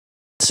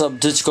up,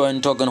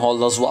 Dogecoin token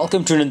holders?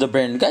 Welcome to In the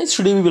Brand, guys.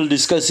 Today we will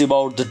discuss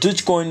about the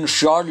Dogecoin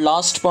short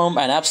last pump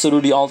and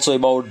absolutely also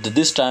about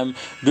this time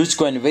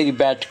Dogecoin very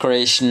bad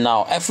crash.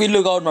 Now if we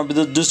look out,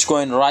 the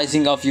Dogecoin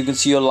rising up, you can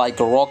see here like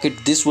a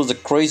rocket. This was a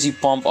crazy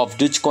pump of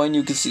Dogecoin.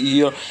 You can see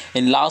here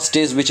in last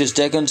days which is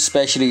taken,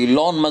 especially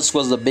Elon Musk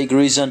was the big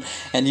reason,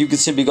 and you can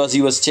see because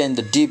he was changed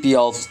the DP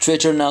of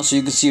Twitter now, so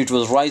you can see it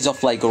was rise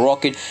up like a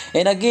rocket,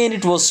 and again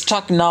it was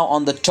stuck now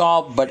on the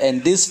top, but in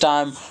this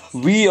time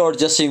we are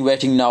just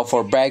waiting now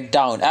for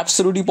breakdown.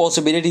 Absolutely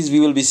possibilities we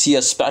will be see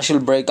a special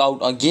breakout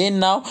again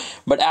now,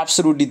 but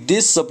absolutely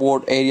this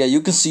support area you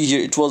can see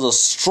here, it was a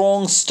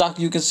strong stuck.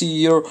 You can see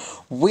here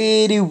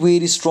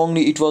very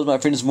strongly it was, my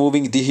friends,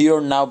 moving the here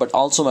now, but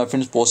also my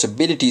friends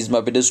possibilities,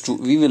 my friends, to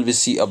we will be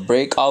see a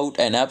breakout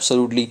and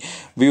absolutely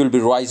we will be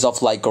rise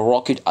off like a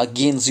rocket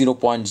again.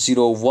 0.01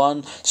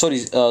 sorry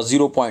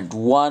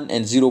 0.1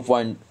 and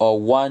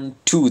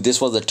 0.12, this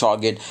was the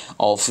target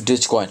of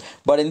Dogecoin,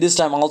 but in this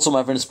time also,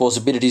 my friends,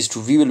 possibilities to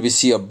we will be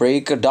see a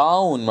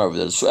breakdown, my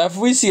brothers. So if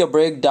we see a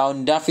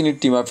breakdown,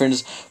 definitely, my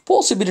friends,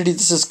 possibility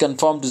this is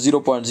confirmed to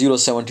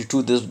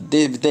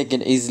 0.072. They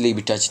can easily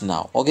be touched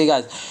now. Okay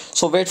guys,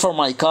 so wait for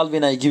my call.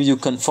 When I give you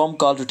confirm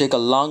call to take a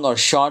long or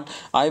short,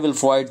 I will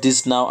provide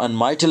this now on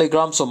my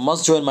Telegram, so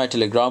must join my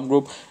Telegram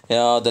group.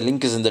 The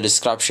link is in the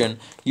description.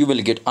 You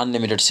will get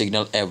unlimited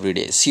signal every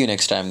day. See you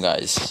next time,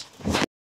 guys.